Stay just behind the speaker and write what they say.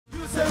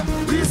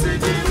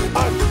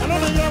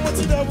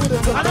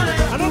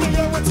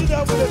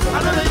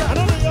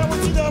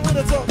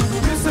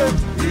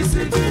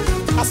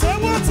I say,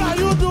 what are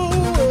you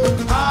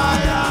doing? I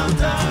am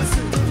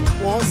dancing.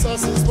 Once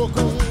as is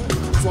spoken,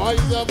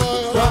 twice a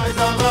boy.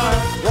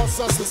 Once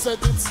as he said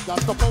it, that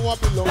the power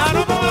belongs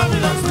to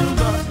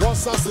God.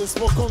 Once as is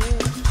spoken,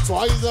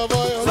 twice a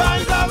boy.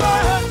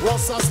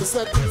 Once as he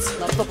said it,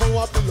 that the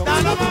power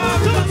belongs to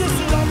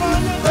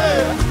God.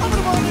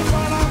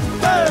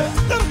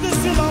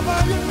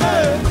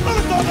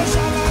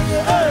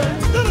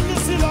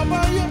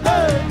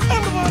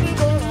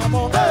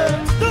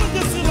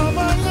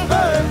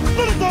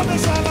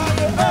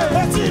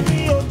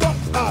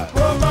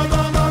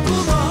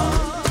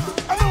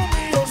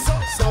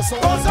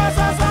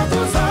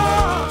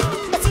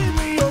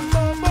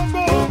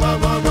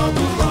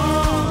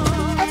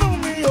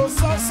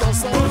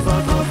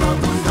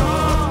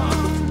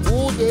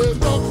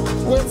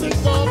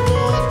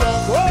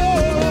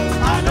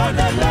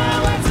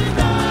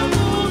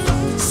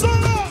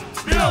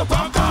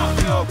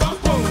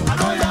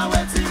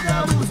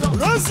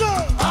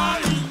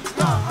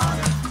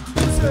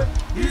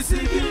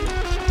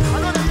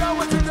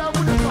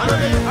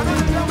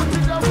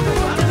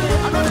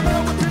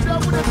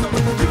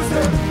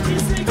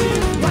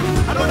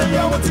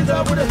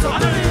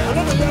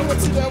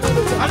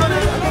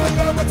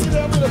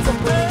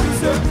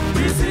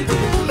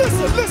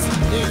 Listen,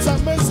 it's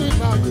amazing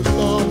how you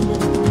love me.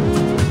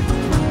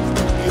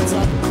 It's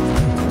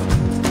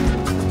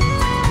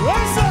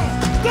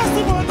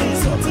testimony is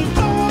something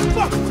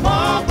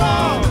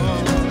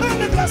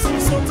many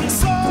blessings something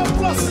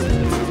surplus.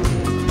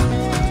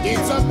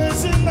 It's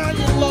amazing how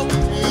you love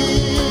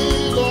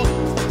me, Lord.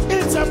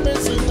 It's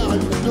amazing how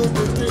you do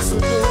the things you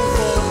do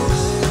for.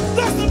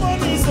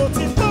 Testimony is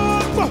something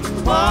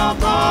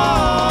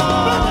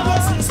many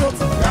blessings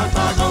something.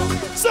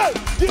 Say,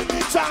 give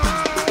me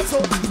chance,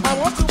 I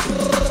want to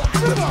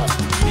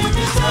give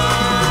me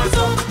chance,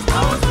 I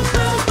want to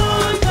praise my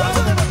God.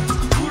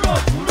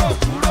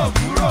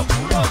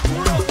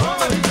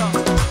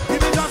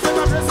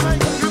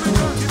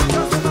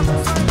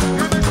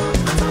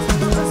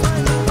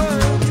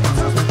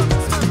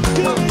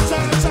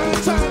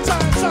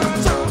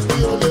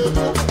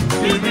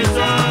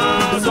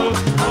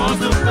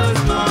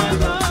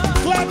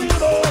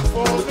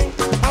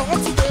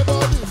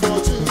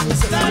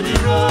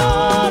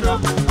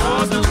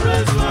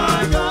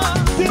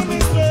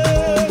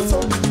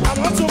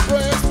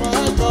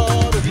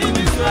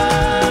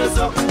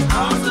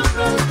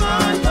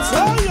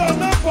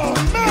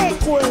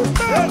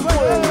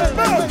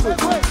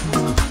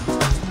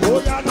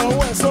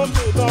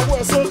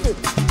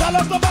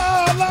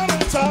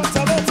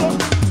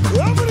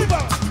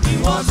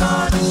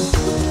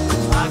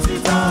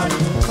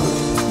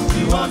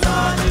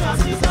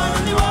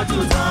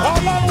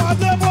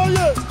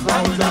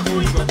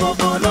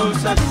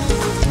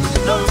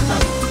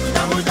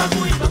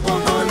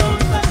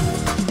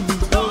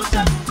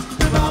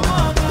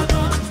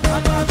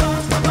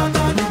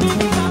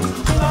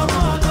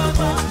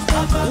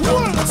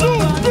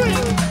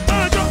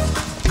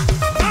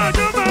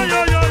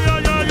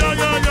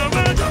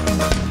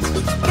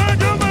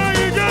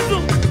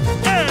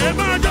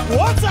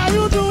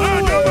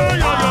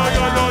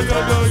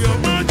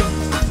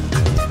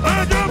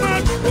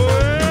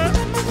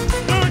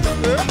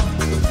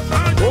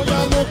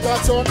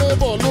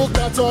 Look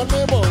at your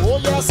neighbor, oh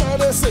yes,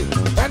 I say,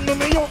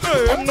 enemy,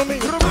 enemy,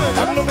 enemy,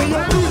 enemy,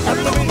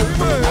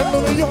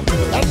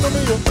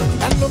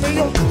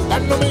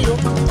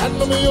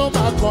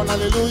 my God,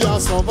 hallelujah,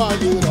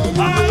 somebody,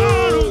 enemy,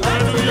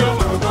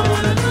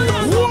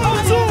 one,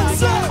 two,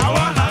 say,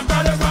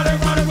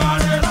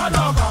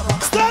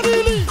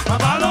 steadily,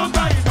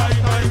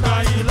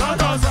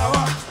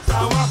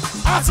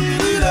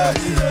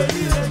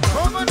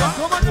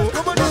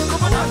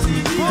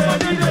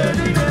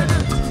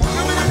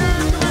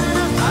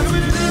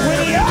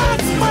 we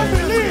ask my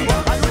belief,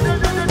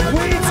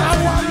 with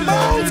our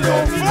mouth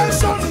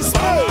confession is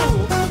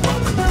made.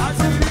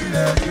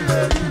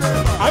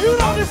 Are you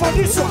ready for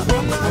this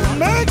one?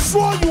 Make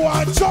sure you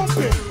are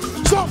jumping.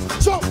 Jump,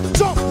 jump,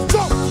 jump,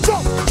 jump,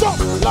 jump, jump.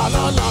 La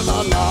la la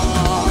la la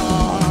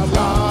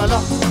la la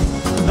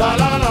la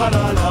la la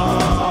la la.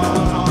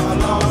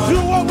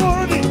 You are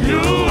worthy.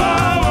 You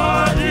are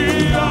worthy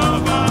of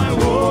my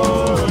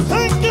words.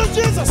 Thank you,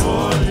 Jesus.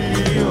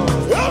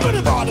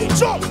 Everybody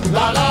jump.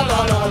 La la la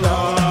la la.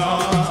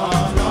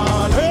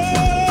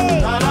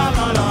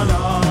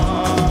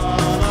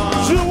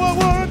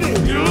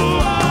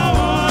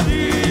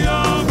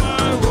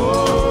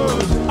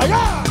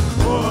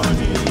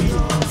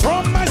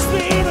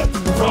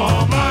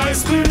 From my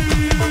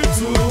spirit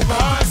to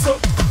my soul,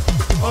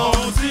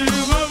 until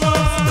my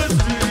voice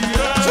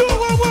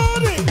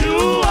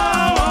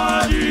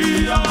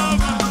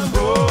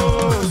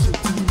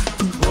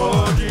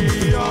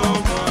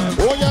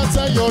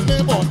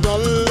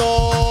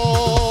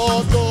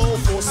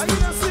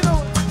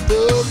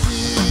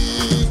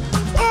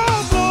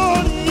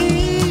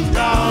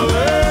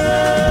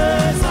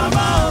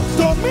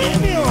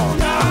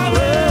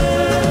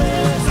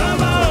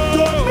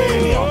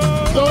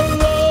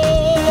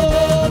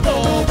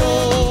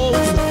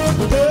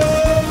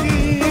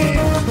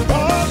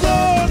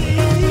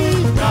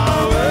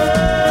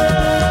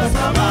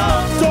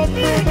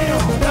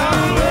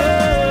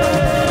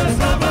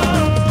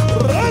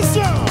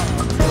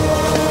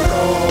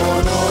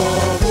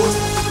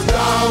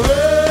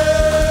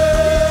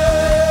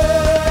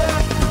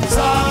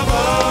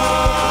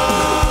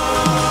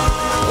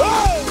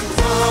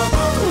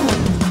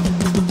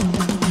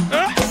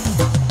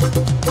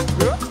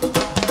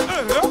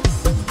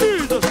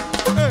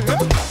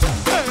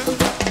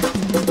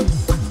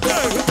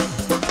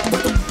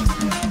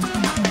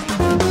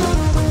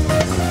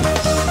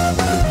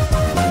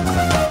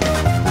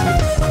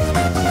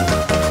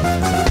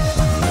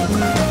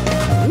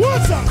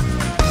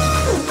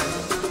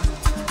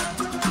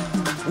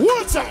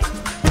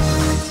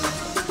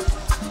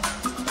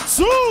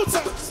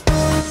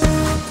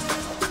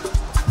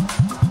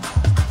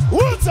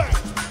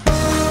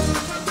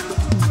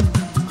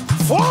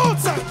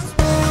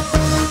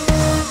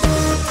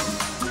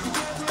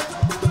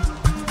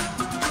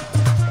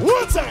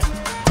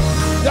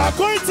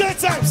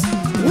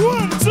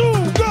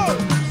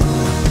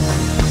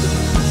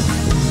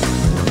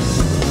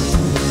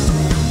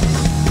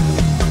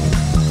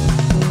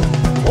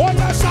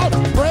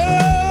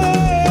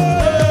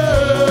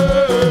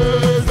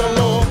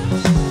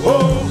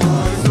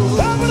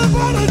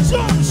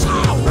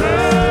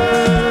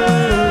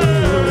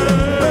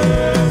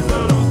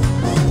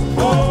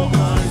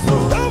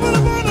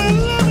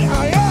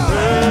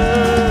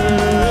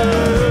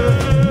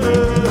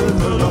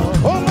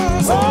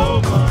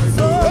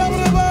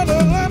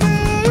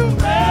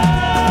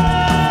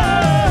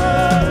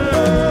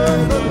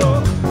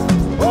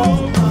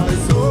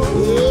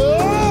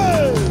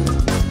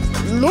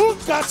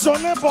at your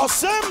neighbor.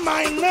 Say,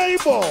 my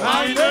neighbor.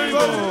 My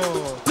neighbor.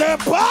 The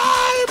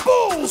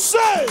Bible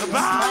says. The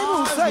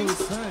Bible says.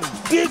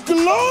 The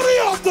glory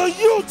of the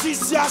youth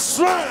is their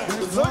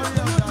strength.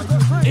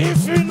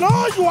 If you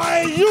know you are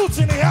a youth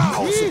in the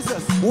house,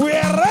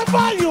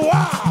 wherever you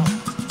are,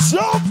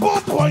 jump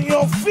up on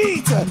your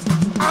feet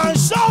and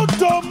shout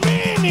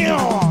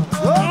dominion.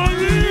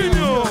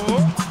 Dominion.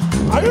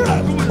 Are you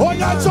ready? Oh,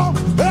 yeah, jump.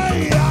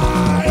 Hey,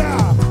 yeah,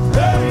 yeah.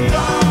 Hey,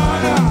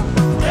 yeah, yeah.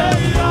 Hey,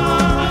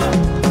 yeah.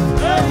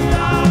 Hey,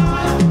 yeah.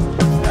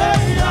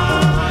 Hey, yeah.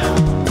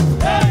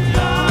 Hey,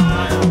 yeah.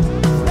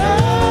 Hey,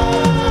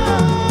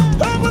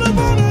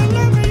 everybody,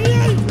 let me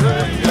hear you.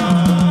 Hey, yeah.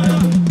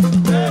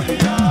 Hey,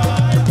 yeah.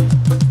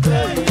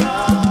 Hey,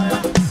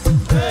 yeah.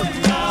 Hey,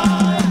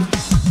 yeah.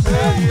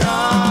 Hey,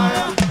 yeah.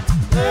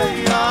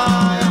 Hey, yeah.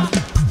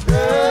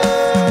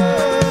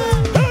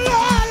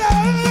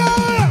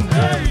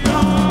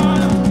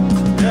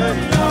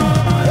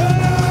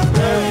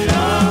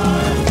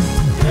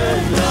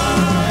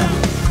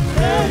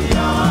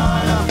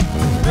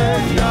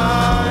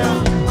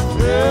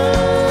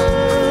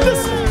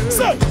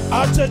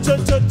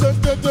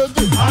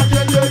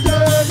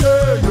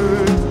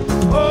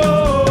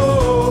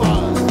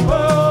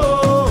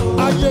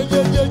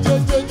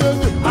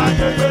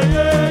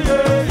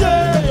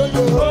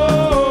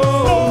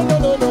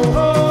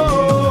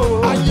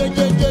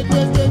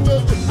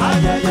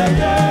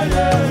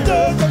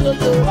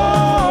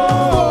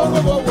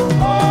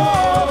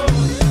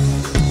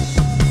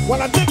 When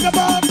I think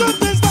about the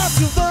things that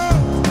you've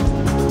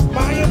done,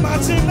 my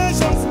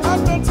imagination's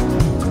ardent.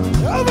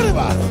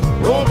 Everybody,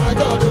 oh my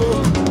God,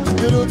 oh,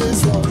 you do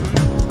this one.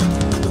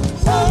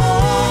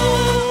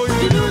 Oh,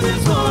 you do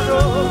this one, oh.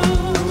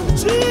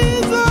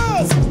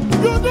 Jesus,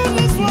 you do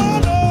this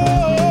one,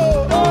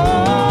 oh.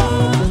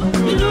 Oh,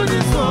 you do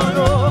this one,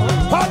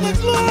 oh. All the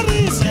glory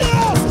is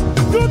yours.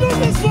 You do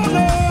this one, oh.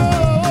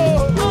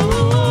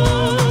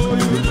 Oh,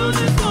 you do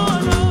this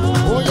one,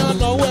 oh. Oh, yeah,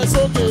 now it's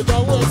okay,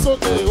 now it's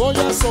okay. Oh,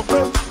 yeah, so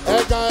good.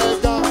 Ega,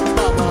 ega,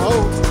 mama,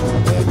 oh.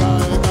 Ega,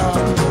 ega.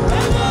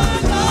 Ega,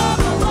 ega,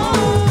 mama,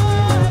 oh.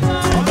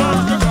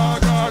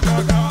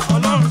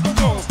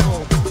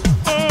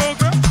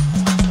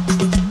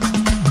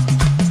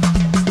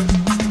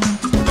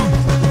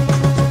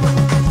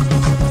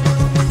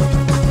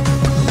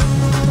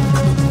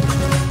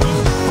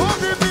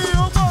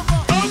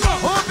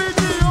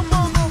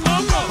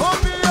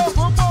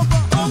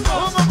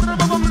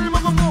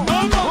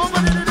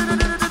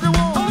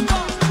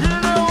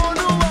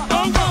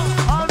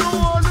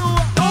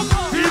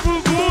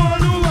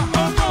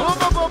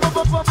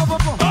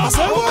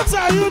 What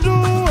are you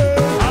doing?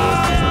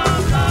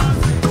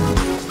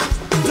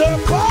 The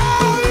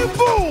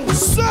Bible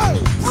says,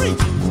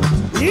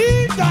 he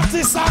that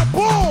is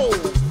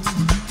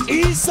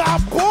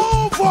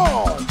above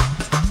all.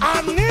 I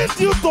need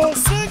you to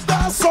sing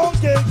that song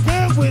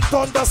again with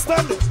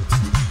understanding.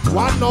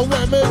 One of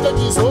them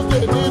is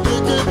okay,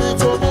 give it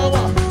to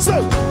Noah. Say,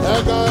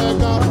 ega,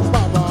 ega,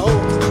 baba, oh.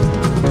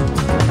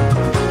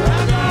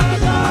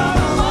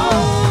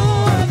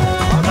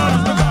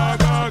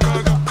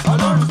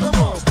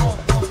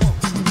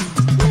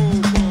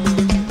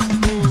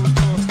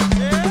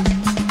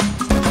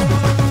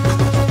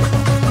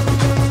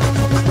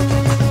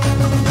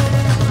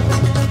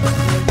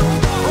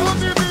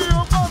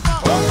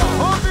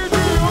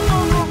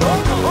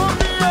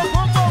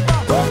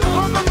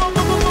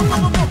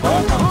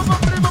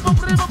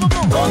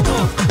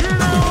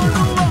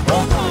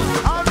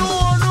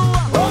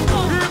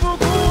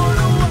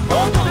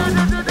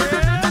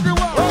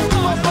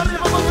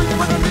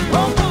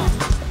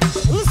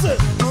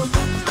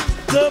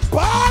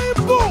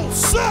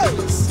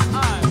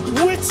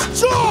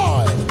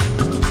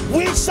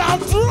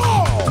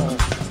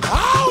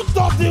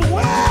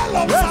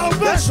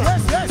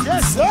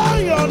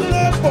 Say your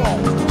neighbor,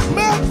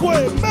 make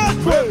way.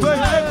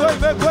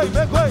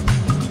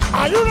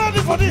 Are you ready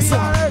for this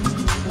one?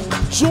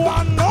 You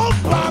are not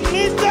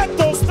permitted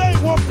to stay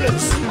in one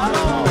place.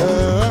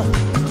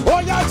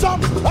 Oh yeah,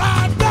 jump,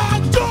 and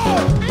then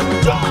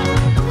jump.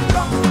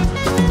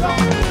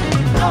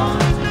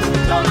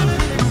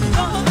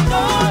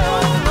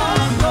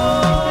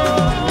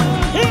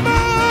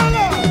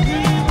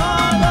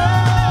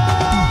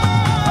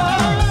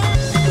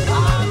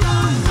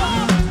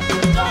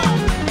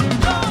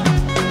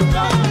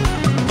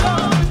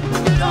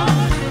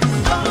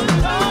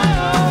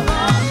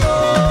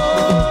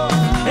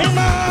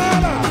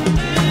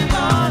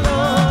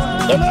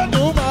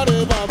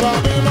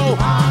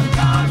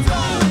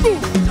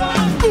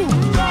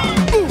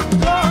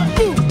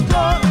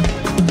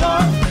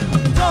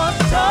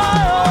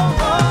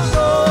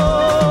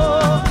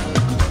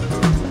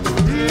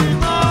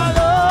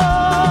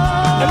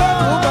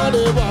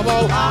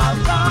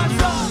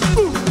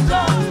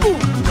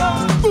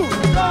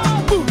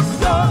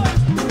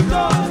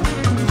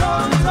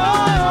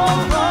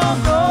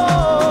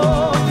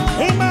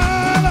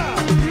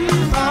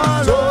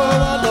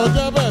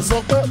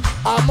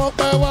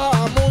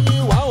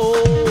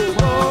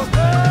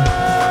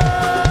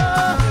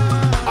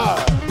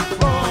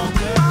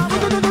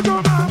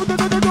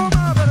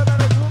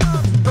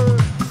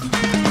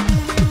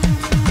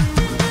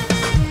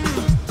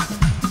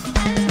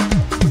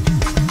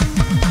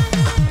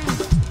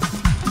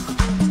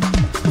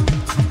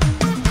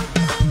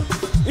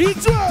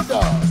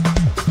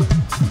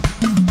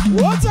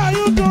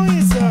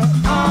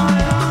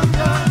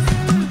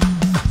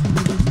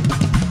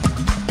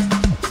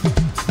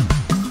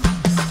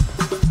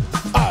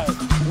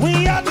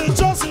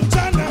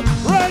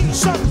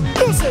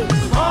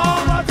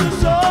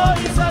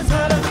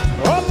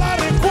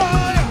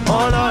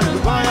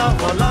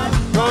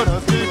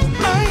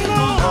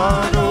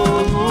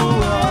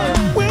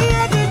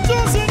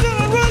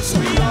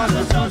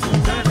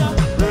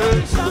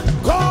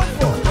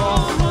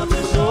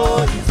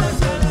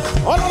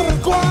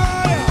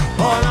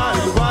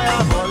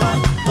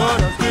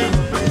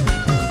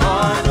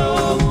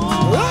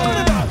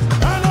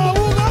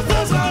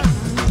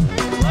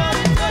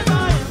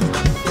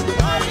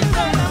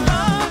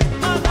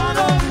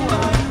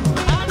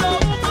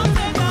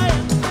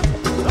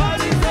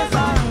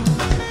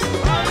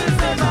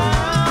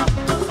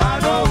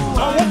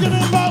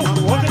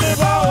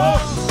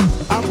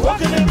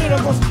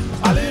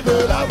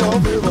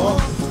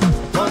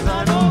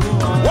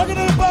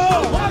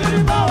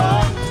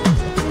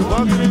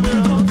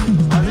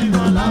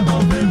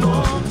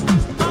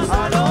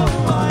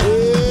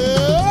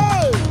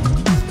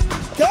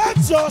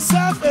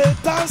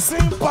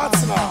 dancing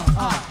partner.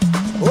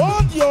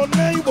 Hold your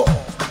neighbor.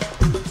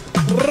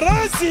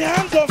 Raise the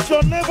hand of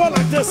your neighbor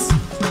like this.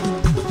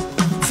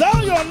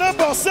 Tell your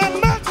neighbor, say,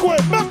 make way,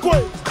 make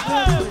way.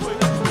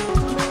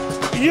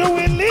 You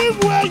will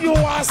leave where you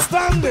are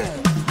standing.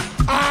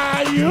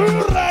 Are you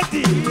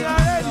ready?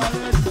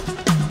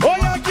 Oh,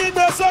 yeah, give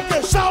us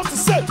okay, shout to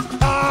say,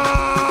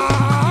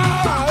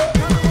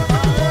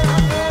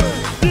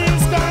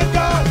 this guy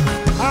got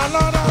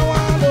another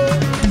one.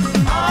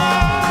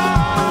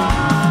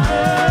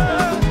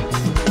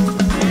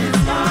 This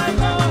guy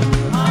got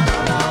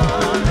another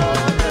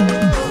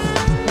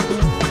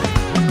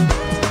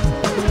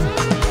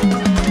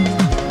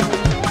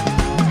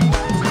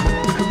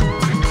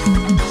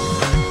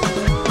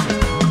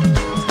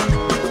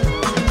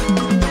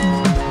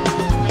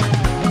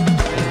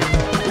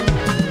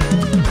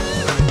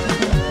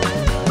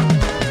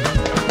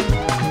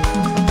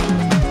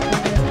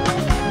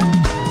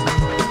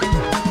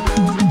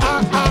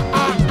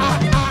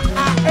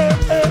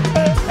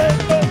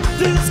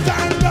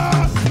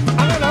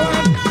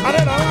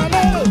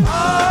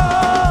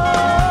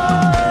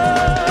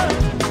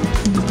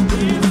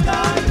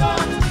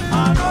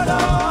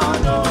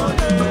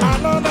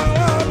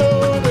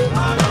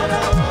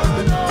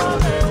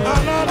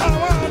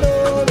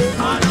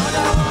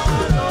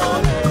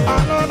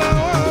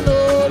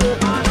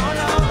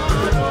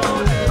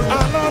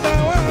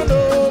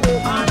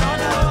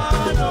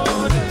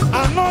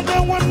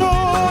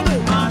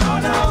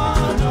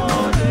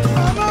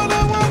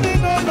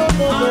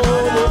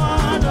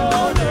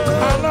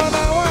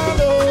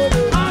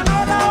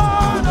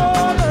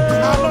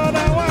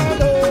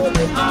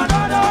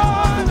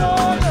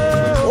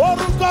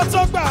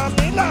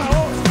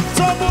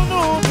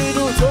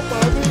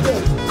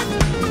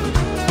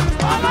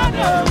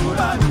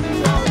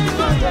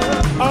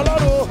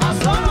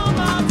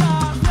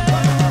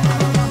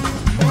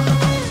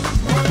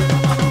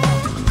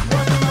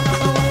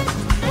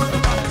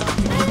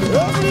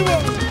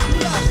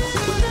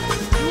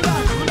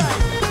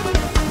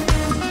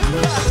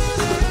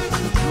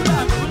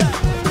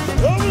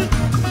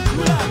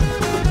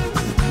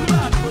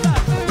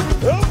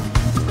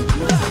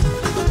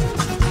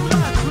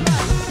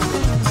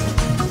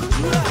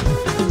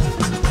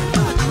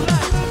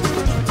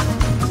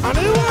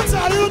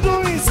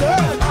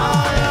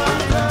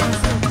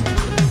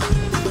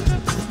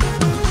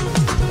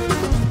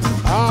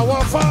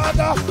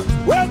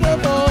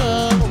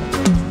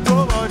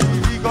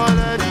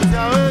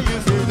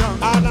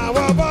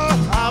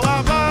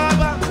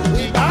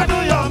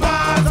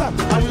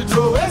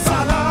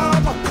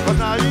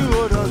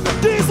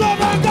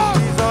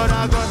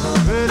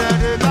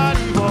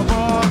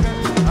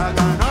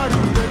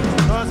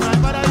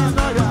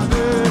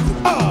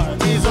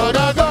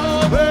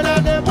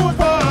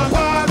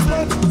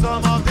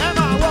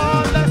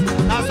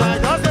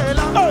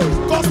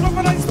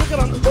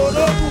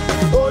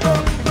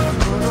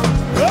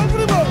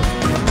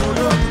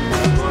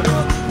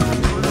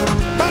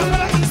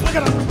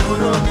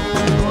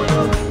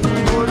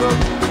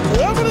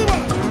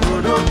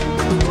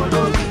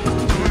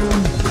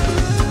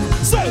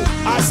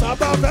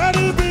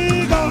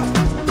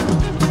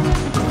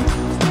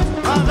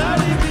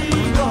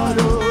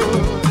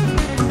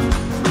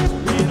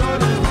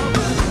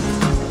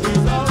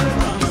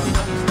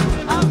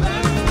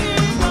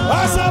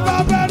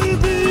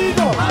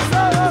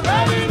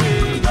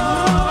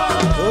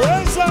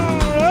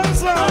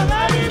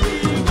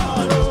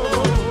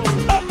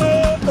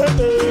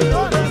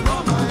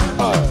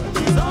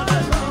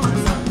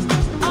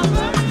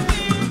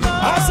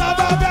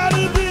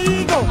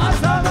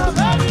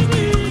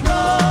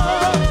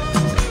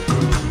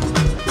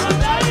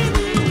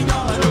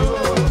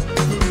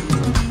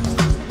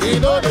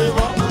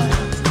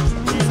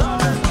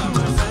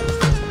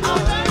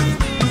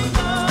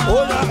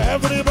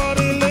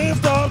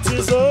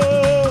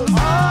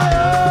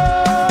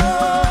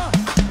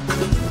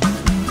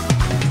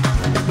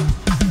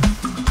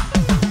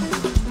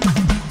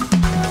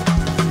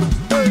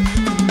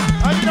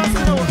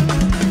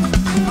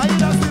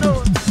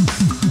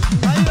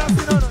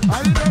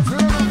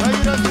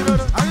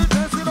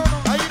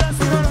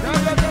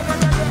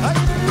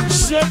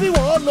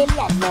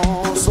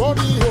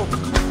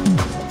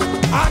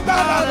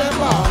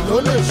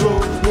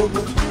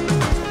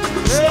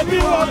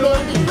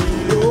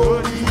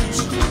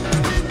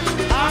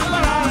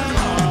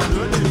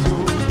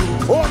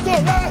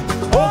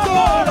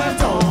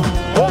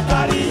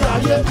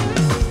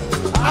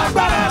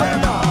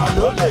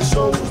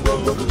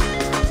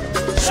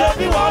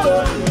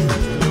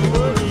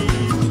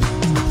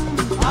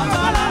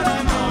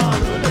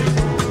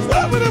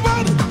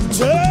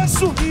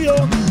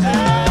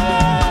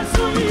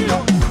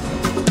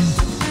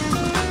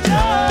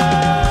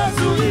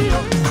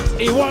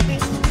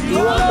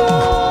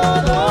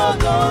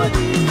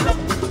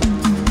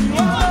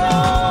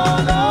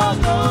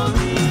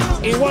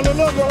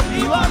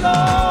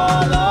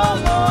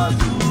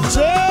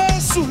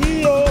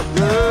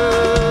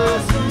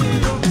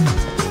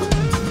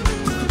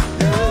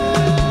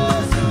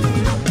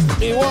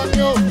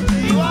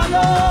You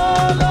are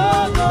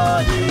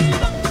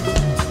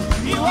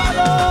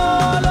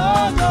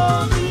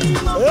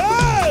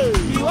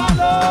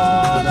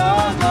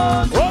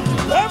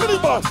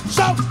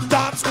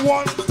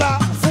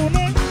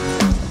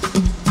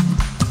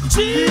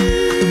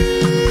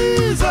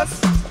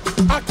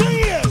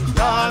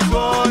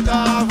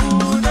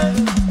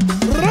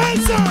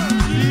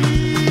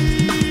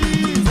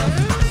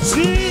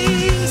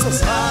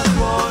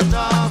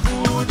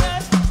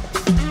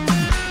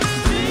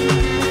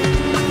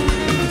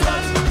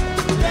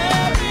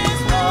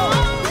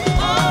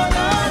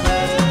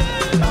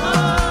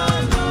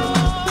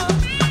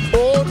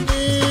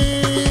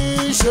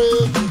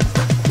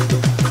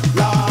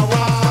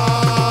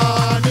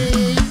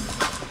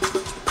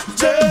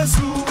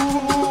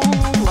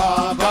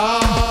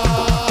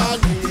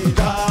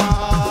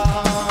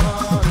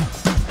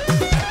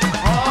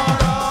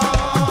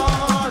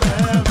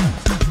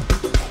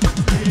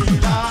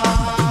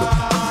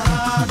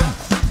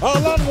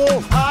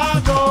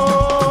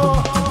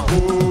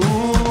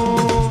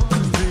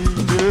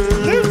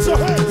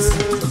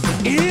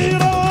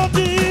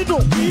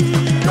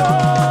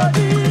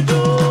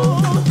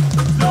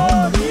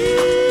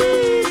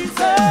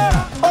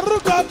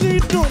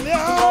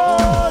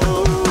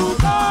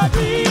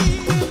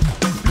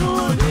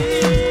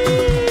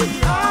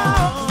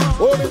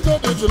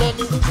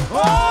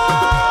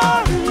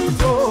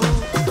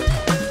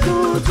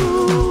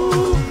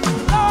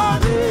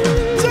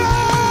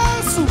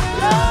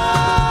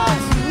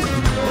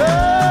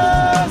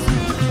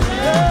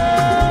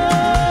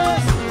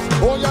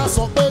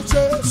pé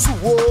Jésù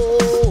o,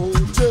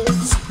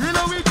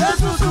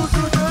 Jésù.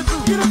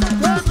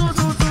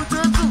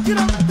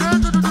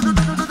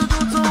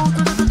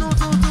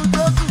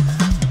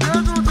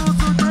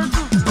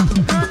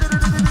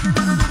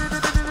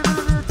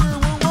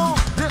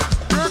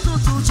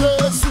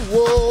 Jésù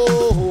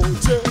o,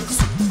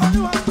 Jésù.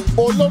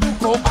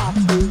 Olórúkọ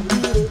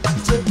àpèrire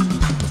Jésù.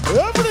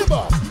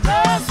 Everybody.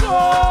 Jésù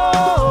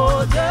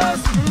o,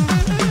 Jésù.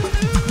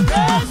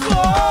 Jésù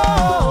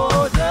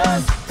o,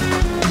 Jésù.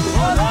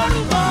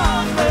 Olórúkọ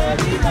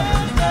àpèrire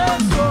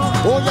Jésù.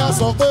 Ó yá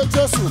sọ pé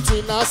Jésù ti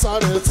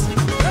Násárẹ́tì.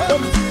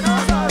 Jésù ti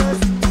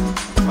Násárẹ́tì.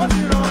 Ó ti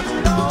ràn mí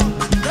lọ́wọ́.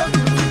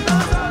 Jésù ti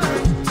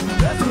Násárẹ́tì.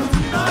 Jésù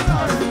ti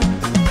Násárẹ́tì.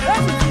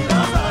 Jésù ti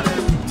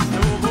Násárẹ́tì.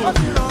 Ó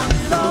ti ràn mí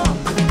lọ́wọ́.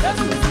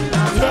 Jésù ti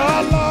Násárẹ́tì. Your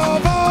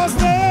love has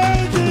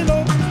taken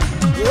over.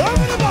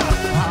 Everybody.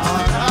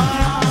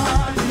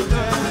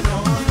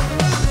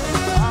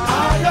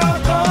 I have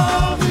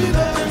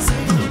confidence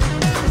in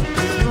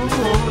you,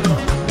 O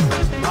Lord.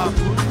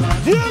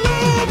 Your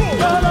love.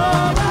 Your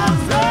love has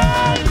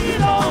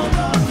taken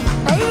over.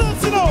 Are you not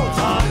to know?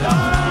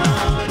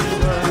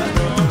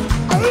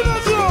 Are you not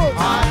to know?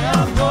 I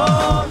have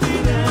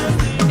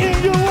confidence In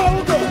you, oh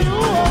God. in you,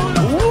 O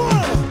Lord.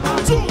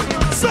 1,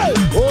 2, say.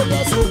 Oh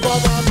yes, you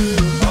cover me.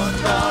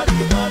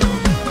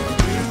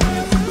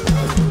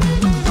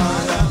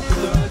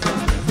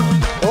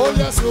 Oh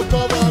yes, you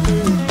cover me.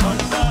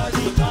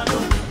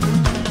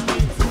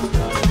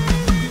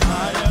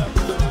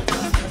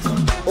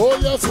 Oh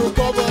yes, you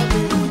cover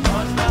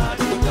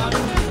me.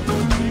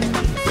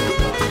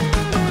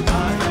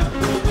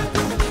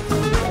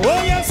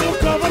 Oh yes, you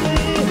cover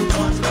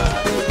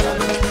me.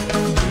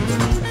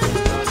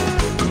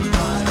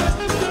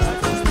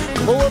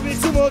 Owó bí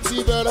tí mo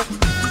ti bẹ̀rẹ̀,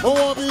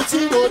 owó bí tí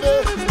mo dé,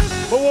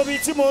 owó bí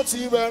tí mo ti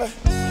bẹ̀rẹ̀,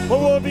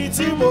 owó bí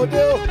tí mo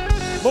dé o,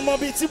 mo mọ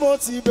bí tí mo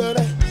ti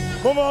bẹ̀rẹ̀,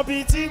 mo mọ bí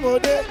tí mo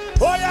dé,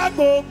 ó yá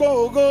gbogbo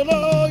ògo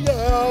ló yẹ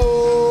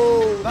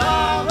o.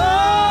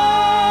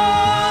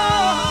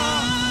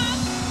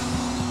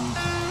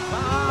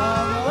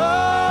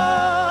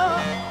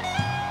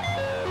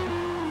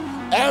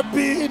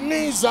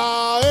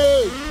 Ebenezer,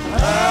 eh.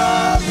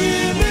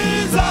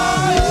 Ebenezer,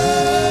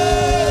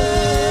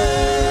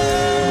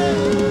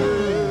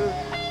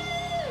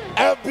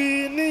 eh.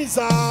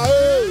 Ebenezer,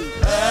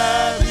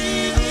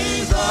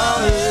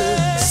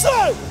 eh.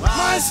 Say,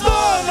 my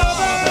stone of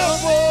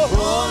help.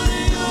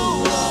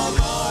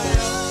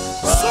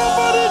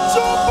 Somebody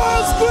jump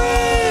and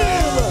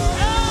scream.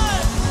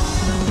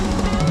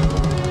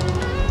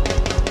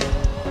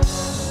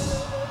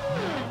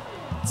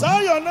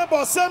 Tell your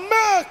neighbor, say,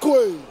 make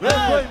way.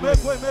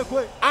 Make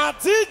way. At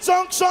this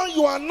junction,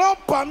 you are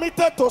not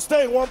permitted to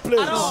stay in one place.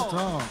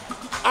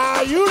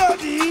 Are you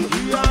ready?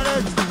 We are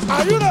ready.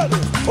 Are you ready?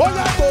 Oh,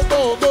 yeah,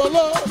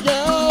 go,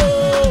 yeah.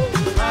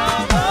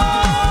 Oh.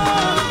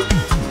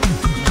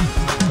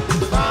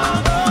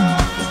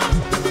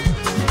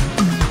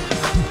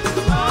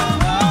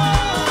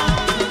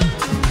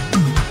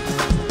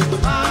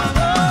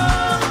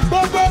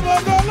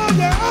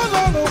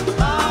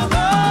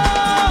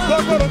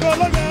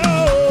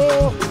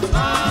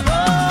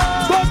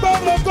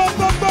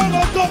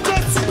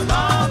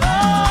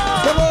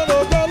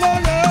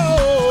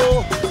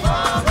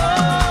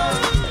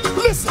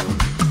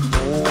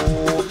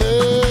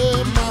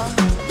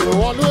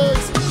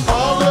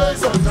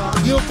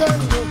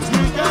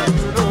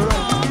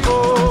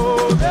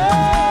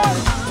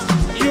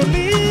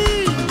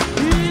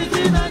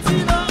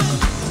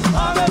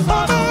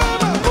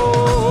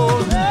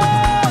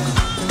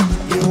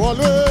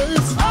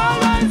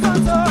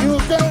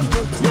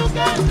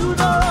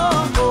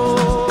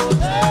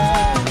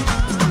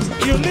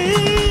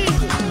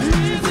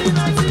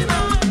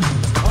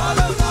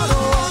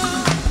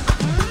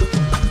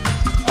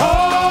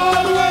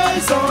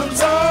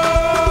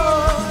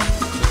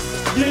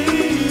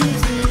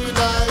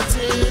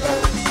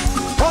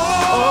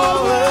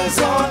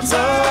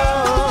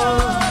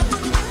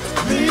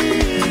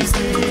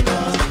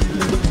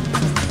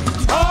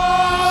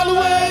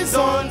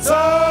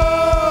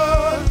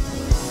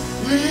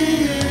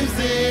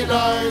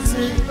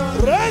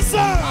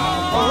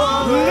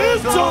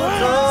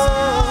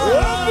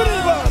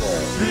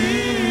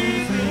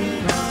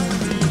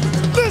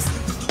 Listen.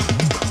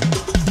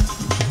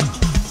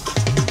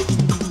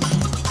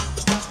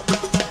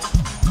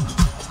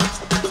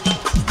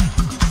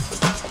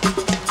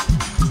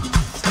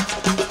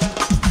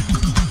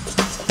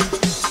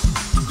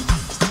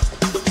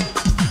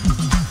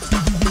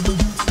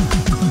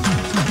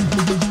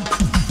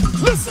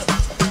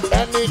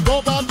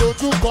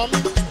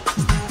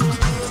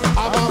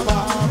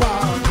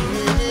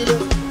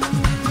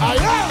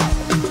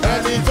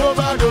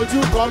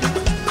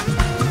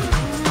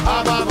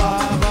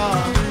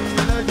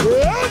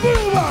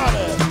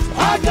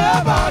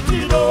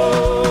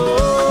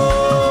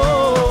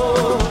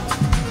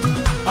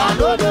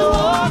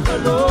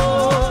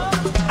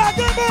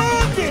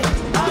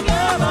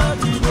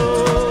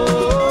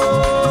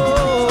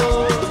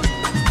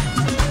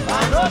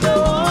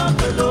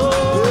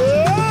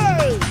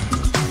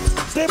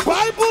 The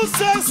Bible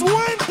says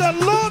when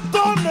the Lord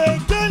turned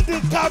again the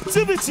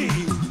captivity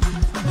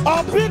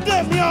of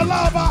Bidemi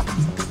Olaoba,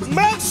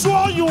 make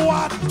sure you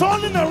are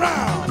turning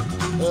around.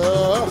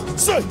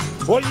 Say,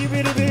 oh, you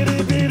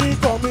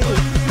bidi coming.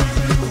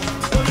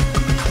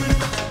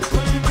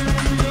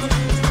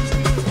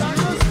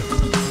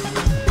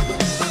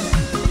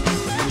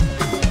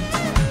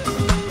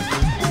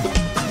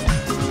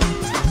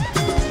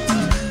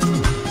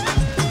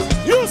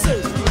 You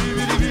say,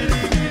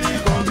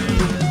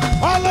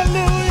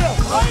 hallelujah.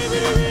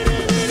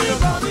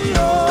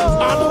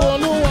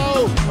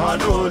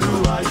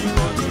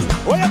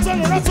 Oh, yeah,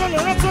 turn it.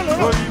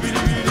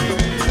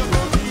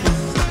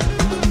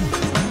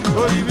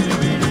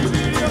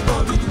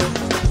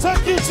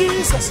 Thank you,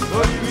 Jesus.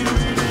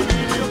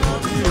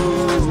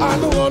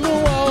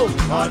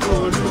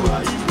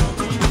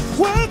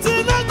 What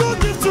did I go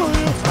give to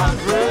you?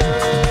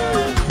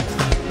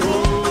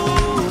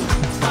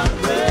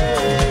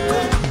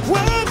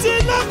 What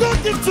did I go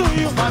give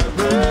to you?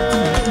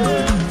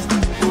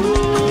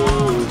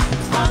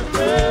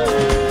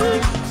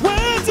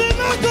 Where did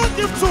I go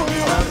give to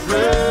you?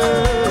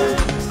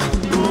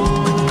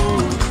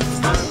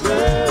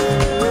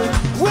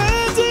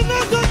 Where did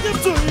I go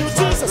give to you,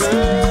 Jesus?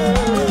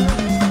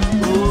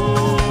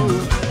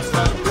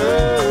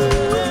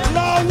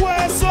 Now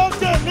we're so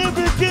good,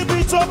 maybe keep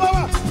it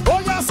over.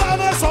 Oh, yes, I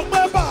know some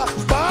paper.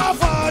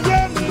 Baba,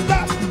 yeah, me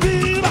that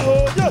be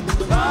oh, yeah.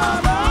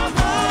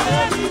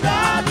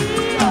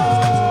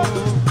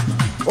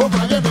 Oh,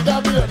 my, yeah, me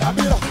that be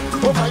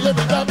oh, my, yeah,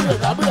 me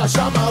that be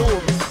Shama.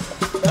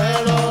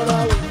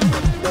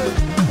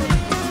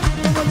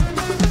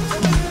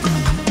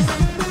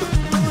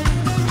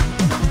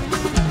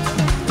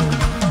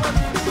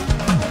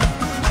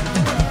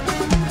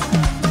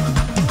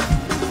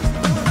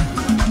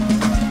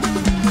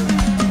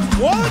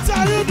 What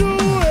are you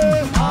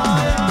doing?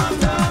 I am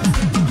dancing.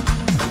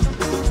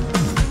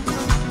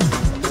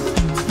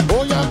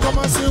 Oh, yeah, come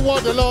and see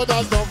what the Lord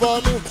has done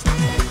for me.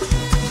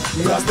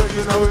 He has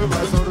taken away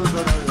my sorrows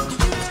and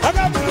I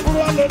got my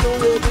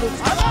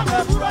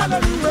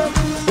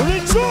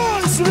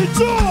rejoice,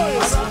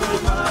 rejoice.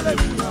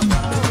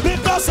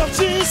 Because of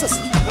Jesus.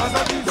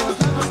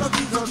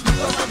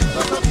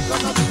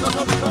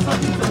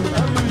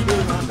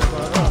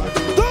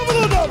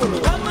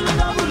 Double.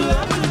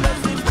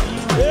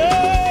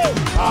 Hey,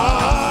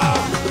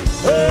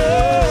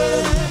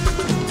 hey.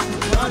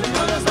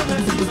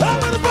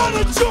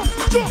 Everybody jump.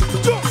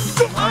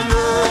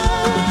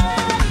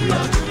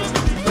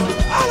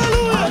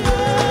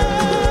 Hallelujah.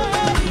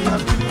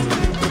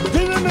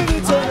 Give me a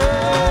minute.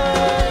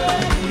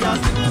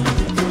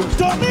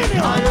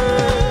 Dominion.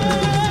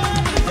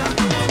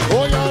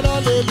 Oh, yeah,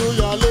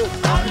 hallelujah.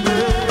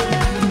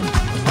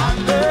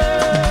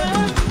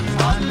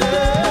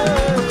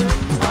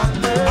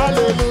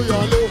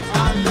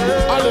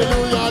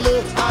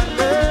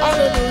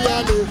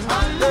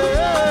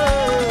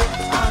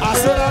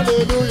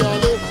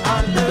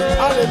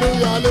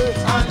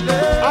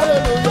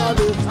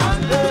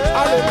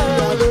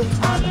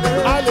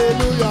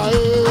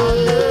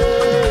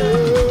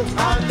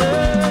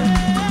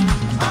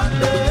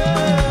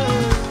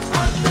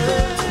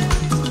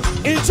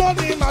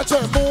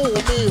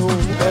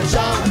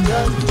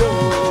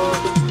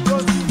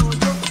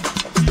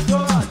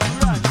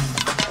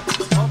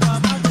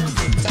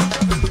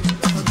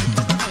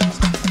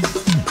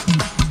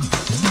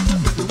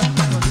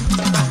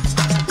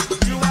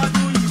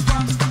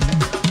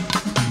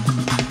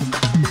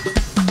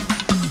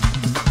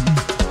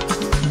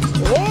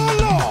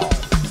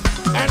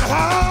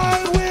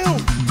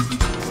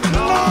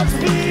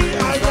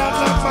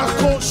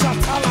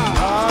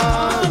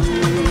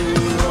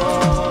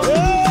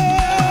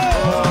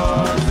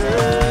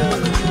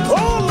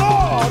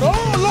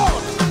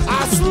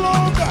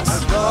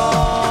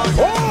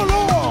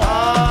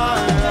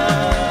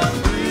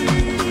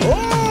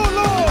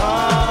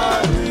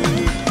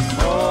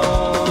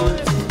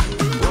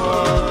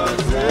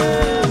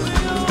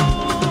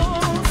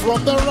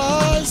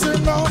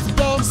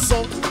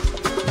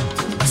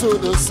 to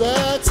the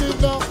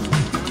setting of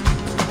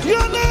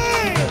your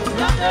name.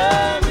 Your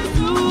name is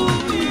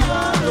to be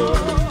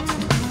adored.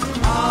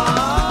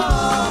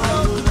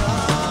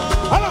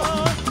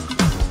 Hello.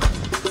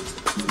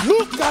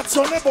 Look at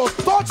your neighbor,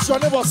 touch your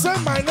neighbor, say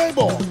my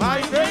neighbor.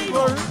 My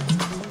neighbor.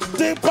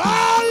 The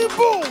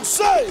Bible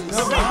says,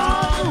 The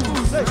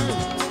Bible says,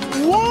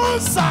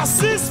 once has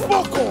he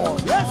spoken,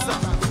 yes, sir.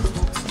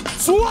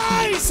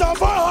 twice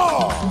have I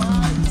heard,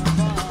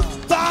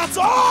 that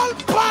all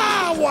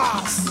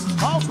powers,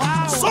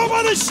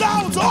 somebody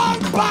shout, all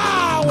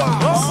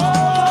powers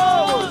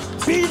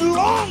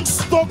belongs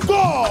to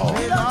God.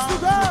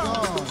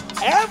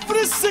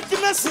 Every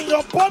sickness in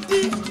your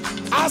body,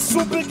 as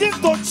you begin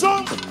to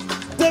jump,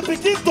 they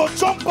begin to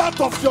jump out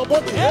of your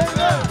body.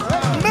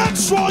 Make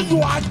sure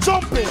you are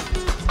jumping.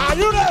 Are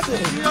you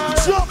ready?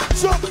 Jump,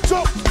 jump,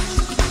 jump.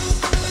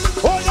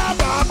 Oh yeah,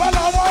 Baba,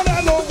 I want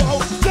to know.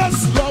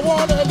 Yes, I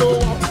want to know.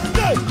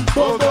 Hey,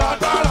 go,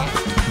 Adara,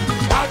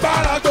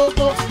 go,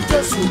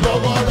 yes, I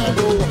want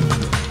to know.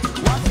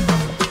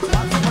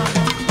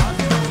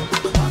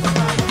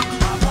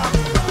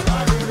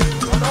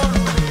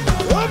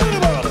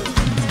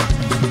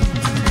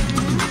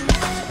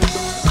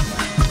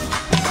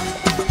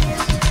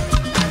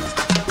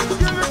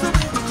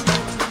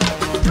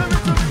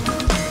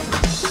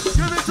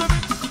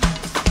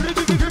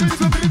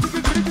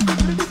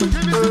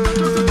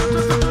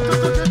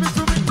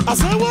 I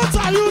said, what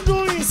are you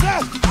doing? He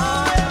said,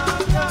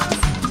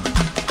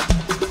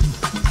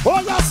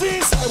 oh yeah,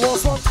 since I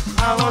was born.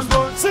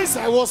 Since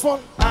I was born.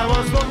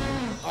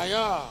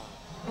 Yeah.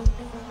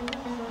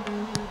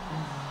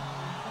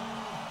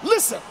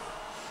 Listen,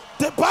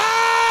 the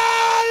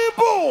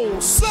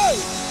Bible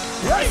says,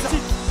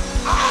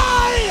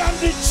 I am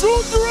the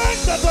children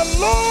that the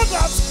Lord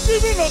has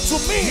given unto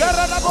me.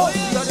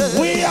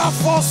 We are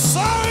for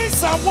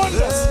signs and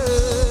wonders.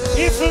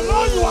 If you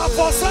know you are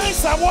for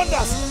signs and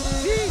wonders,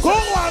 go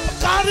and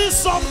carry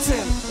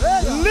something.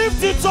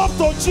 Lift it up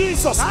to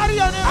Jesus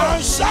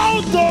and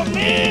shout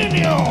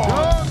dominion.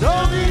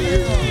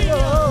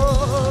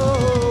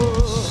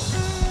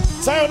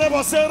 Tell your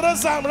neighbor, say,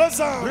 raise up.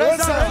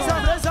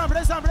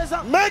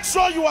 Make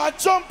sure you are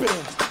jumping.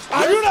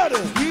 Are you ready?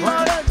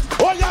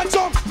 Oh yeah,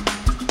 jump.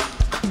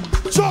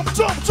 Jump.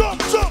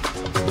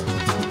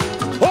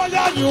 Oh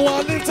yeah, you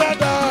are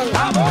lifted up.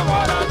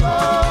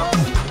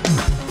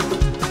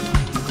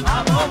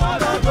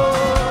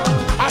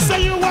 I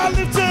say you are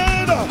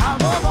lifted up.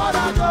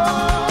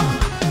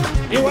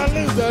 You are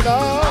lifted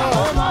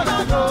up.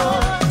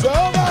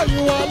 Jehovah,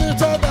 you are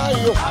lifted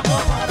up.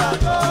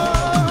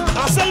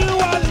 I say you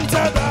are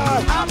lifted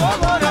up.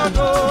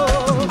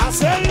 I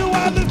say you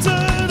are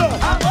lifted up.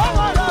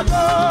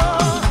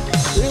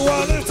 You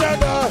are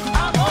lifted up.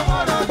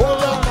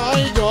 Oh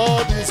my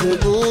God is a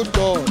good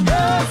God.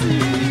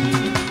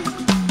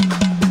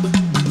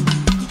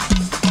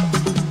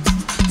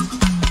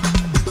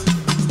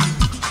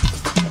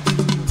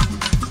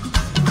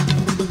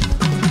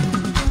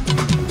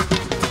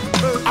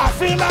 I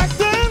feel like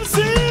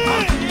dancing.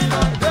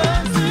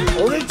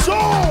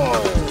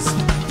 Rejoice.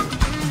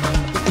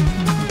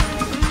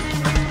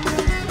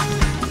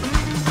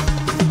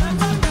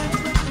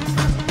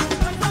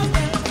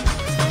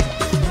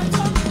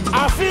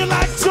 I feel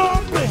like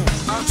jumping.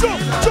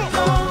 Jump.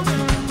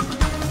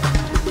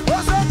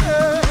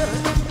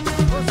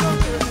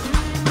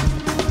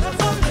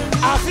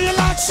 I feel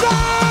like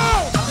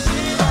shout.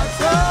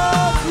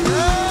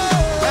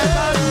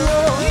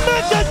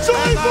 Make a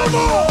joyful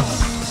noise.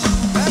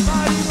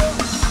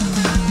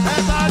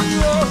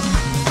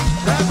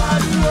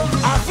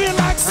 I feel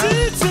like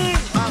sitting.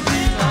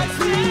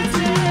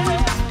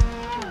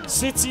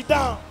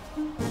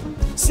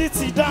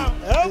 Sit down.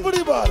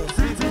 Everybody.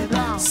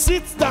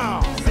 Sit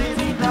down.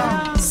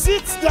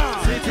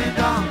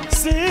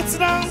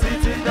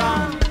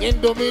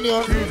 In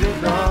dominion.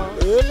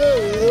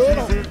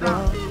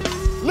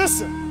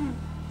 Listen.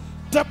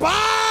 The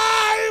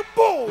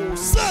Bible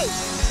says.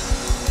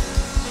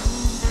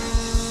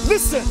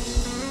 Listen.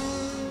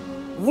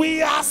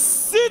 We are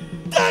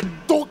seated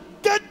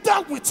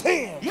together with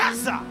him. Yes,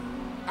 sir.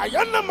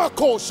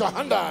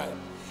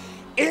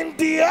 In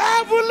the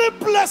heavenly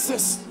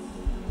places.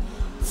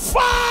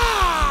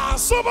 Far.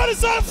 Somebody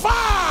say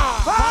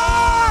far.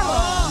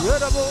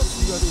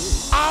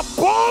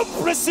 Above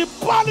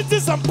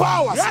principalities and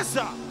powers. Yes,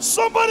 sir.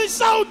 Somebody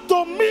shout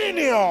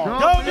dominion.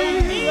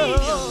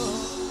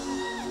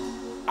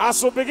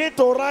 As you begin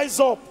to rise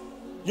up,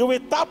 you will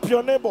tap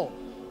your neighbor.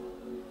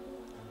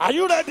 Are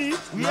you ready?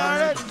 We are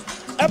ready.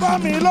 Eba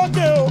mi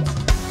loke.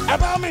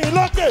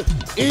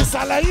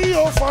 Ìsàlẹ̀ yìí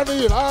ò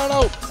fọ́ni rárá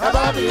o.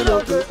 Eba mi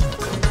loke.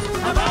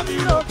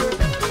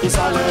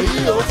 Ìsàlẹ̀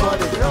yìí ò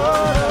fọ́ni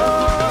rárá.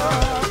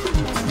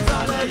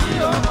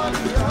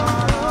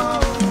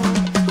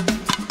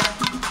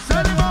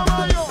 Sẹ́ni mama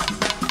yọ.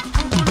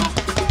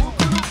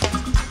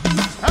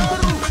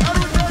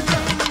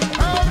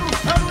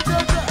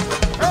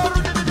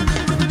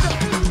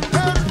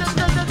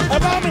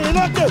 Eba mi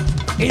loke.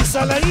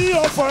 Ìsàlẹ̀ yìí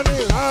ò fọ́ni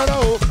rárá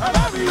o.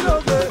 Eba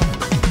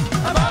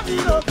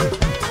mi loke.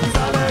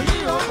 Ìsàlẹ̀ yìí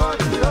ò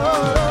fọ́ni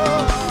rárá.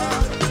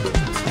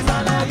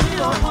 Ìsàlẹ̀ yìí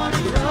ò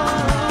fọ́ni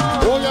rárá.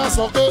 Oh yes,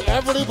 okay,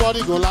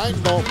 everybody go line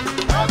up.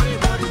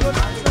 Everybody go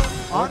line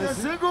up. On a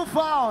single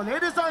file,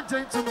 ladies and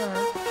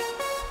gentlemen.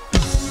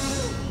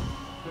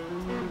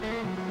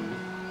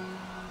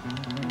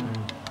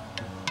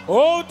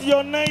 Hold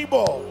your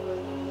neighbor.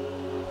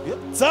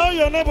 Tell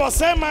your neighbor,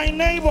 say my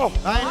neighbor.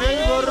 My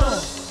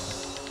neighbor.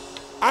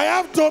 I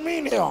have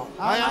dominion.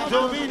 I am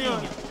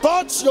dominion.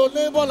 Touch your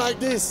neighbor like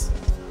this.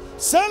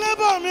 Say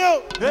neighbor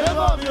me.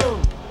 Neighbor you.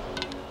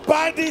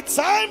 By the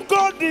time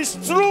God is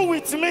through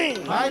with me,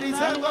 By the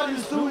time God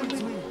is through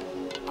with me,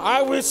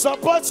 I will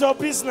support your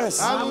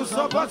business. I will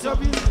support your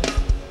business.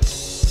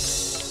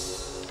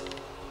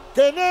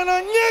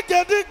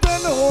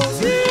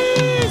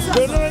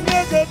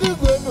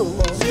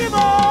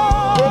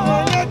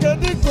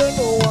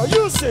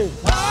 You say.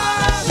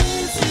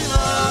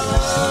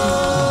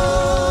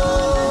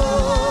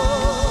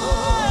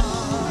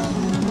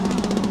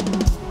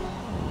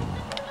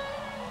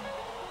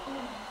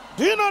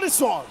 Do you know this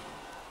one?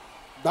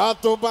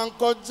 Dato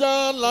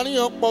bankoja lani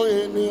ọ̀pọ̀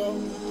ènìyàn.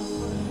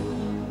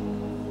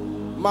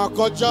 Ma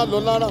kọjá lọ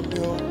lára mi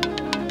o.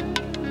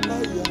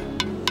 Láyà.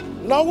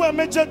 Lọ́wọ́ ẹ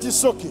méjèèjì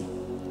sókè.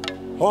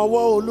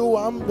 Ọwọ́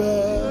Olúwa ń bẹ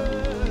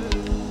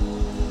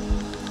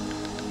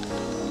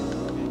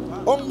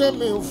onge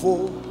mi fo.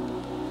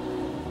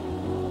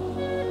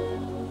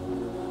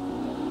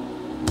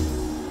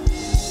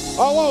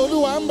 Ọwọ́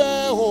Olúwa ń bẹ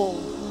o.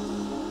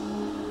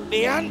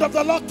 The hand of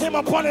the Lord came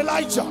upon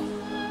Elijah.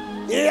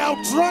 He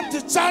outrun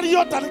the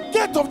chariot at the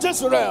gate of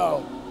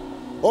Jezreel.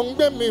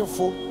 Onge mi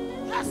fo.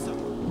 Yes, sir.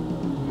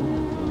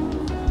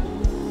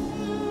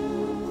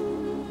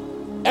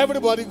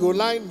 Everybody go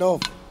line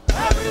up.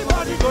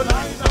 Everybody go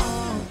line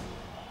up.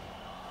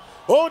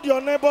 Hold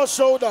your neighbor's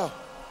shoulder.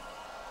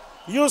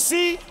 You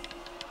see,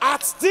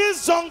 at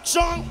this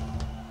junction,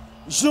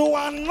 you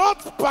are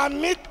not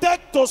permitted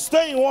to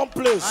stay in one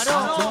place. I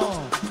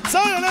know.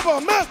 Tell your neighbor,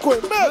 make way,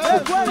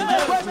 make way.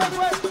 Make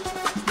way.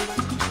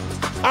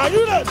 Are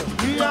you ready?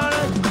 We are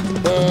ready.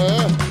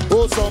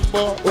 Oh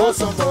somebody, oh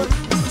somebody.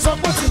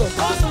 Somebody,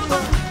 Oh,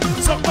 somebody.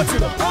 somebody.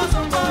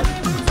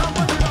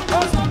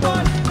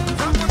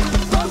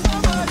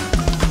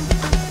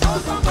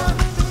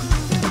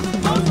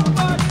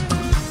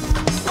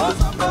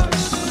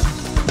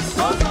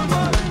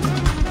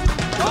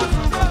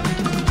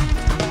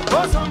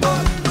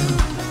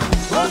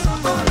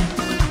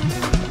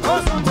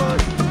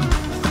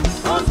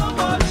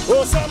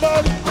 Oh,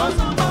 somebody.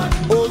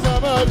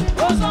 Somebody.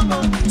 Oh,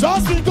 somebody.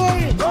 Just be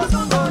going.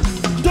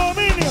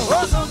 Dominion.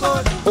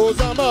 Oh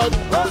somebody.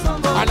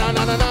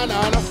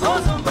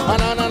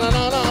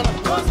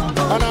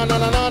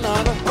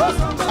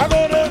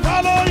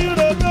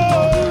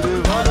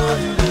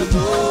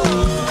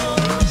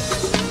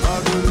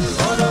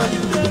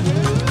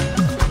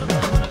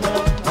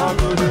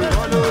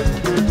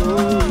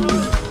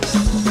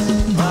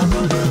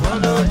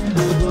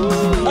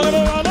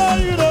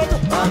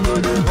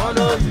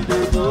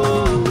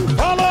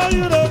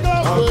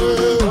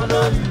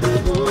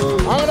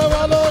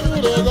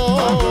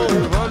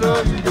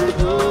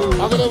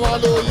 I'm gonna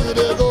follow you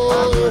to go.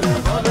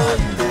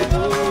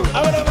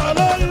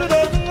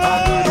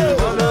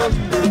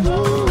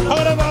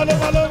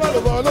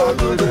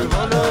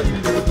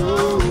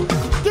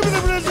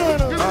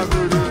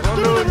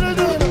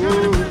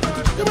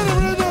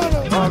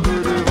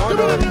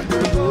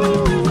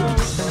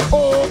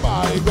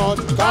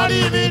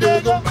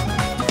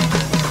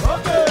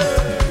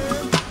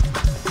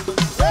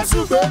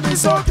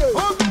 It's okay.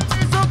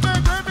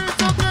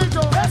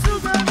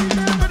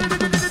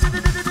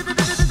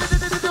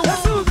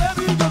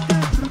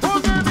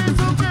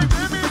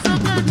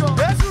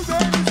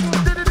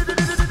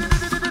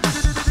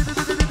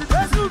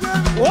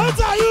 What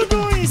are you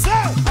doing, sir?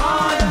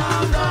 I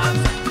am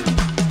dancing.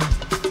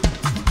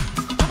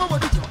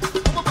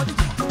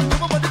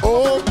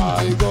 Oh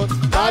my God,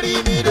 carry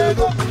me to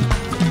go.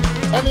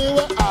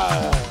 Anywhere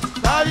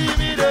Carry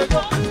me to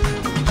go.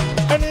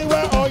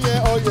 anywhere, oh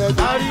yeah,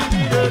 Carry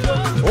me to go.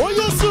 oh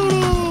yes, sir.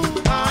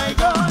 My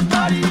God,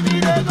 carry me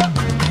to go.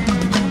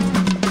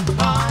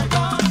 My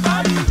God,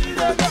 carry me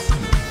to go.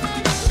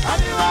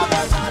 Anywhere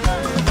better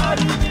than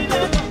carry me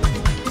to go.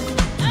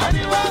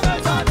 Anywhere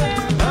better than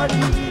carry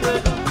me to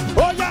go.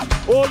 Oh yeah,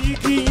 oh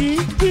yiki,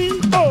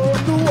 oh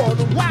do,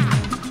 wow.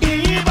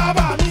 Iyi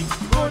baba mi,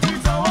 Kò ní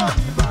tọwọ́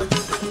mi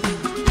bàjẹ́.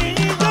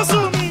 iyi Jésù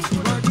mi.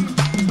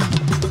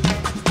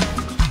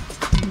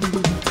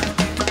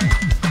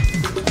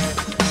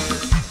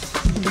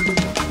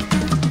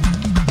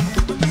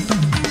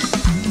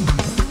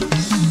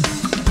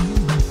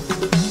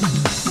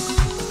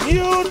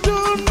 You do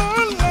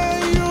not lay,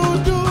 you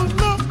do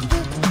not.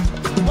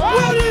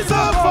 What is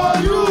up for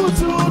you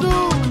to do?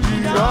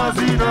 Because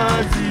he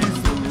knows his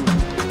soul.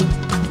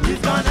 He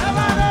can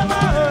never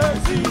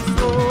exist.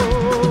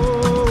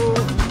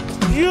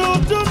 You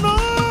do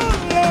not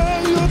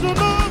lay, you do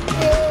not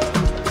lay.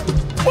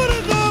 What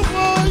is up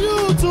for you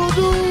to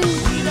do?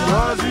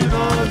 Because he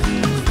knows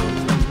his soul.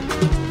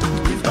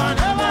 He can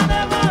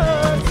never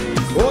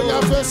exist. Oh,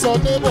 your face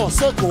on neighbor,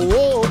 say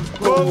go,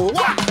 go,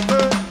 wah.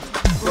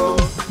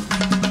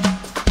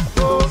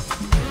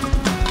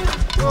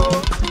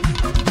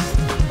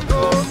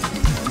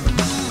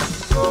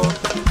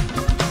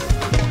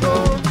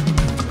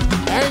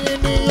 Ẹ̀yin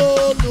ni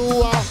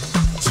Olúwa,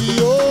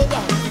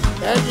 Jehovah.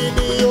 Ẹ̀yin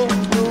ni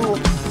Olúwa,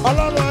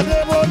 Ọlọ́run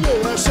Adébóyè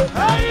ẹ ṣé.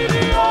 Ẹ̀yin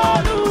ni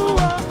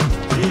Olúwa,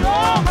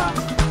 Jèhófà.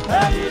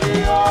 Ẹ̀yin ni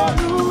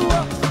Olúwa,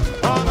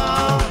 ọba.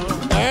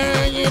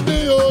 Ẹ̀yin ni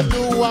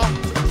Olúwa,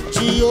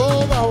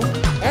 Jehovah.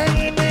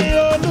 Ẹ̀yin ni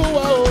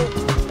Olúwa o,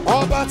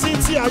 ọba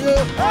títí ayé.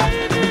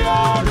 Ẹ̀yin ni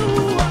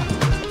Olúwa,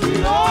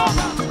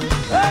 Jèhófà.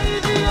 Ẹ̀yin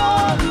ni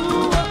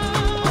Olúwa,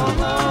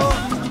 ọba.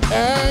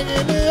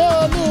 Ẹ̀yin ni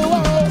Olúwa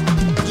o,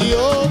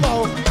 Jehovah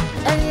o.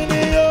 Ẹ̀yin ni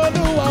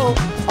Olúwa o,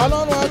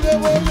 Ọlọ́run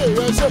Adébóyè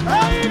ẹ ṣé.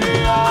 Ẹ̀yin ni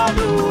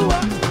Olúwa,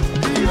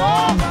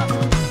 Jèhófà.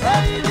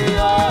 Ẹ̀yin ni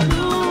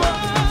Olúwa,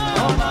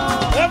 ọba.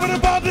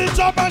 Everybody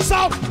jump and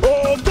shout,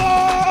 oh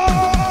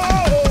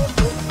God.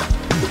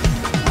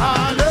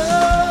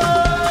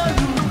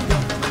 Hallelujah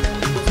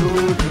to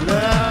the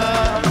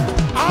Lamb.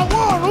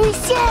 Àwọn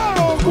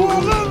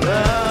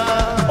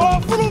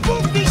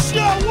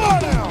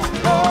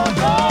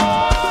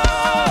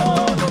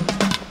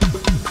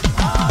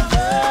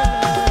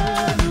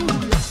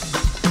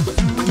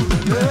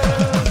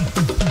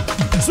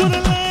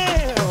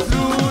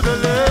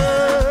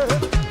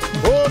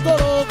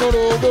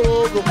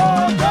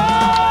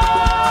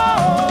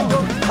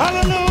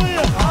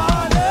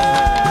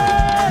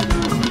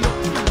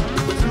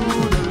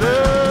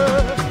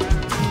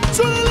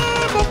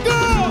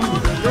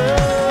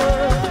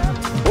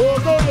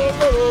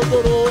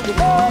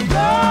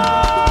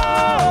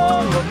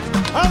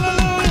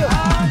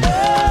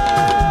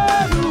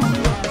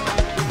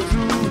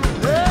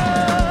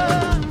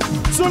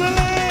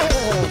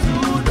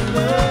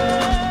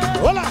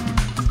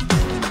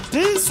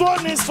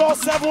one is for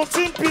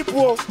 17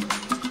 people.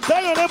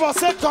 Tell your neighbor,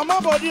 say, come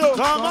on, body.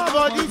 Come on,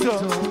 body.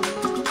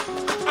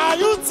 Are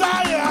you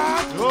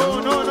tired?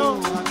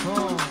 No.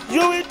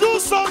 You will do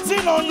something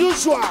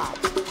unusual.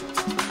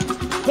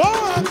 Go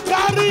and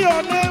carry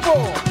your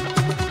neighbor.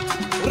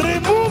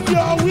 Remove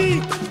your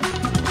wig.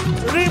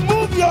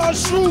 Remove your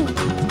shoe.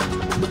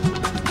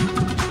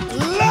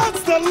 Let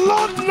the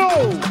Lord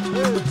know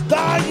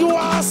that you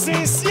are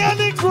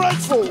sincerely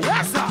grateful.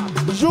 Yes, sir.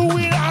 You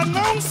will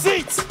announce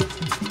it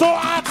to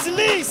at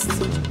least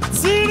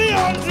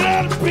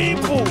 300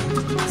 people.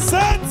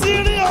 Say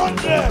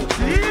 300.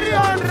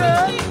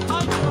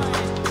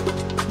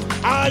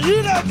 300. Are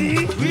you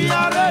ready? We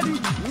are ready.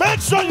 Make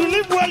sure you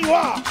live where you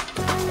are.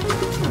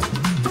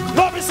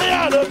 Let me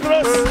say the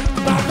grace.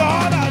 My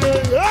God, I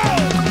let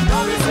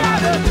me say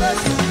the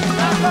grace.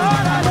 My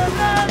God, I let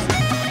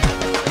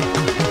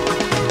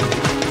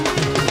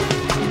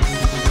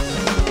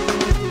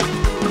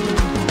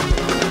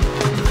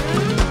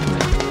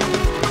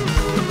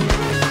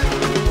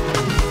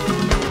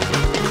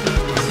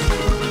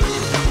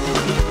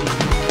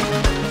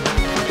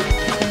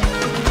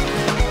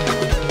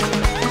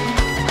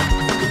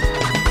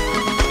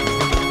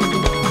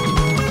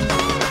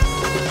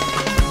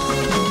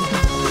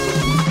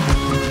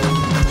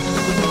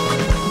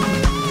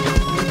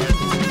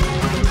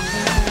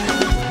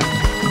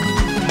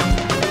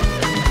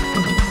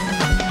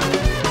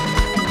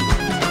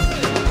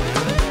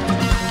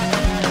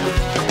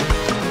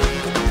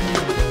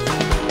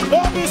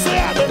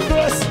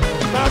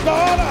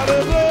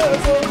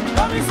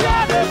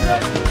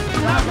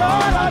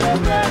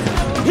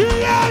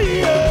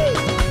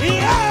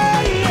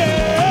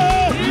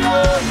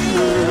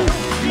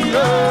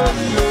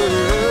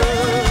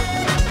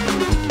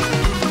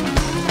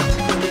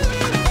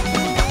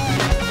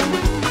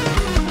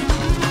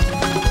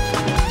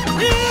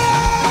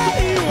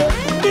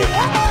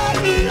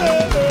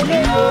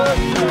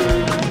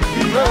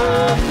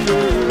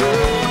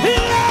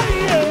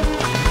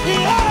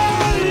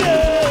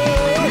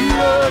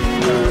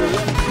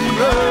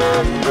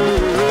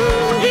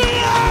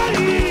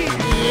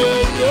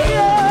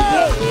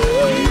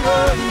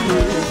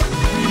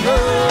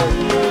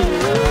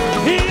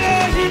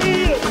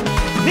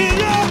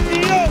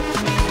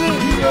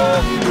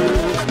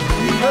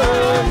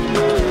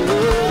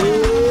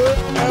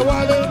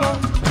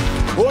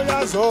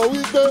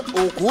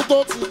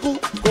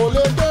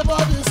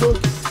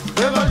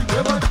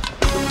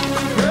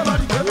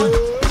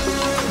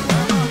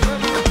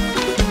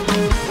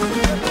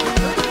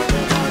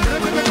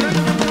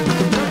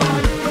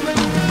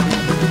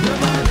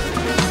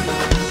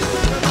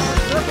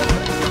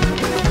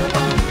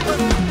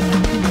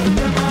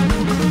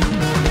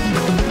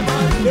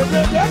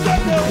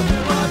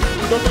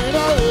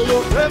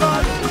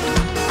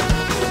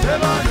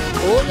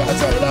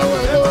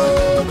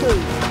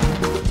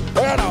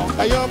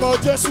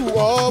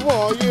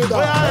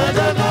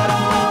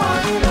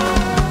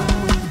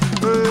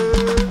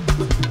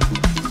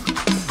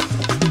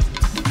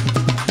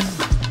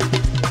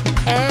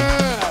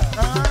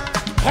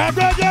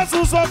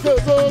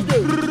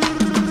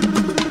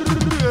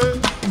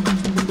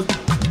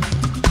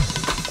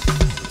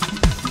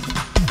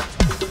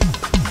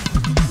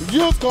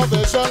Youth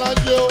convention and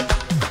you.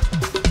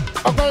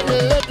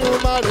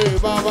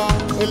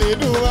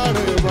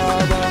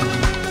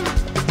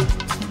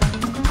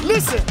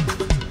 Listen,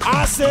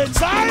 as a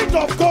child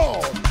of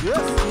God,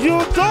 yes, you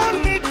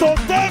don't need to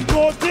take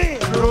codeine,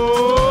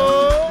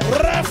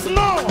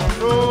 Reflon,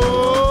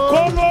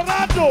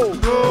 Colorado,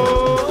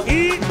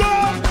 Igbo,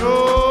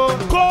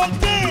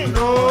 codeine,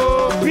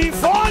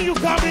 before you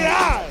can be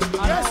high.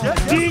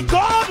 The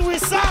God we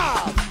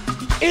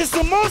serve is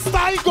the Most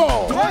High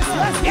God.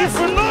 If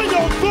you know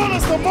your God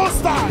is the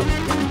Most High,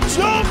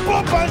 jump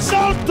up and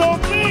shout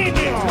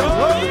dominion.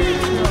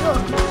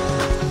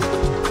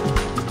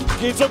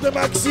 Give to the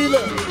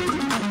maxilla.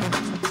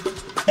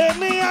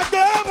 Emi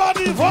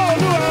Adeboye for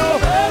you.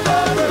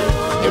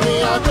 Emi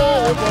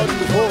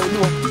Adeboye for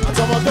you.